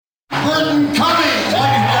Burton Cummings,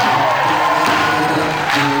 ladies and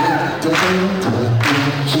gentlemen.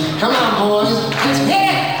 Come on, boys. Let's hit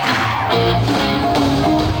it.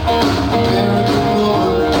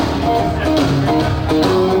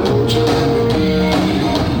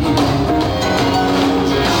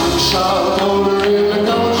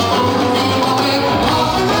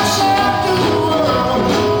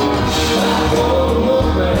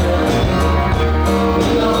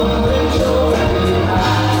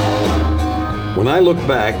 When I look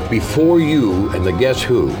back, before you and the Guess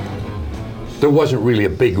Who, there wasn't really a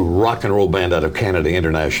big rock and roll band out of Canada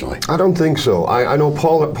internationally. I don't think so. I know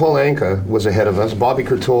Paul Anka was ahead of us. Bobby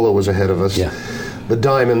Curtola was ahead of us. Yeah. The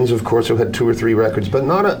Diamonds, of course, who had 2 or 3 records, but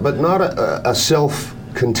not a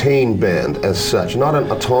self-contained band as such. Not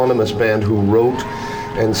an autonomous band who wrote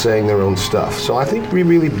and sang their own stuff. So I think we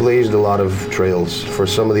really blazed a lot of trails for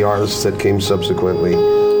some of the artists that came subsequently.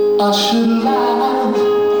 I should lie,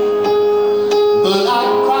 but I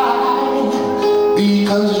cried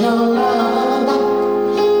because your love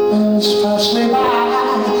has passed me by.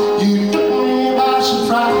 You took me by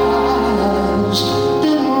surprise.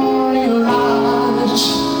 Didn't realize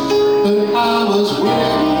that I was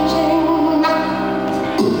waiting.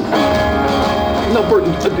 No,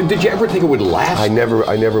 Burton, did you ever think it would last? I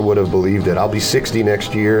never would have believed it. I'll be 60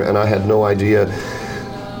 next year, and I had no idea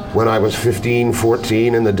when I was 15,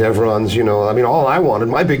 14 in the Devrons, all I wanted,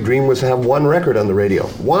 my big dream was to have 1 record on the radio.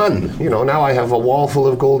 1! Now I have a wall full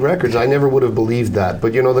of gold records. I never would have believed that.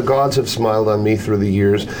 But, the gods have smiled on me through the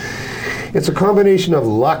years. It's a combination of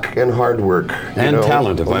luck and hard work. And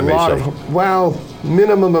talent, if I may say.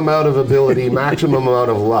 Minimum amount of ability, maximum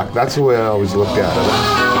amount of luck. That's the way I always looked at it.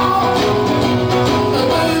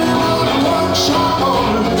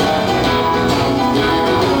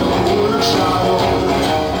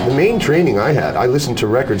 The main training I had, I listened to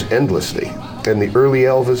records endlessly. And the early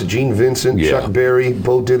Elvis, Gene Vincent, Chuck Berry,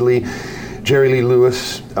 Bo Diddley, Jerry Lee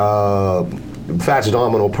Lewis, Fats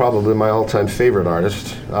Domino, probably my all-time favorite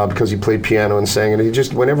artist, because he played piano and sang. And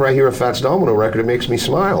whenever I hear a Fats Domino record, it makes me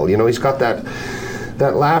smile. He's got that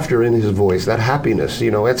laughter in his voice, that happiness.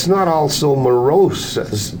 It's not all so morose.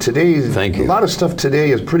 Thank you. A lot of stuff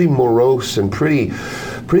today is pretty morose and pretty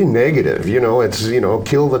negative. It's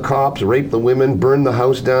kill the cops, rape the women, burn the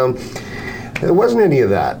house down. There wasn't any of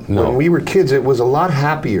that. No. When we were kids, it was a lot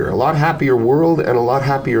happier world and a lot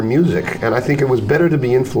happier music. And I think it was better to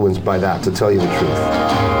be influenced by that, to tell you the truth.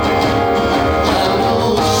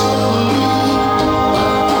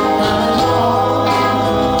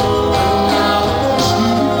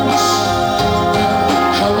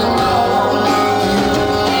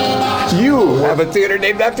 Have a theater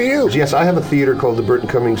named after you. Yes, I have a theater called the Burton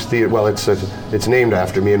Cummings Theater. Well, it's named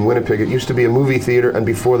after me in Winnipeg. It used to be a movie theater, and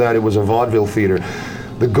before that it was a vaudeville theater.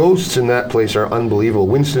 The ghosts in that place are unbelievable.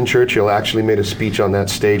 Winston Churchill actually made a speech on that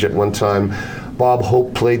stage at one time. Bob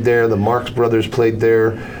Hope played there. The Marx Brothers played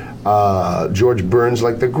there. George Burns,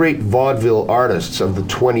 like the great vaudeville artists of the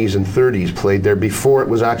 20s and 30s played there before it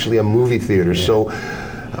was actually a movie theater. Yeah. So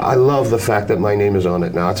I love the fact that my name is on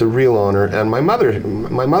it now. It's a real honor. And my mother,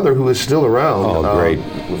 who is still around,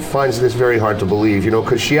 finds this very hard to believe,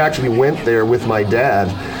 because she actually went there with my dad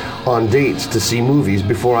on dates to see movies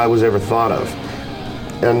before I was ever thought of.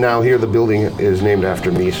 And now here the building is named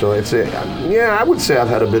after me. So I would say I've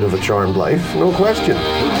had a bit of a charmed life, no question.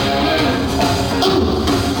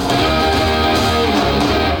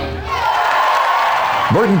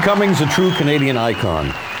 Burton Cummings, a true Canadian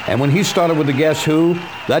icon. And when he started with the Guess Who,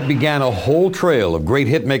 that began a whole trail of great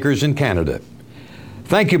hit makers in Canada.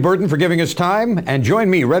 Thank you, Burton, for giving us time, and join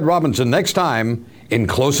me, Red Robinson, next time in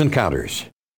Close Encounters.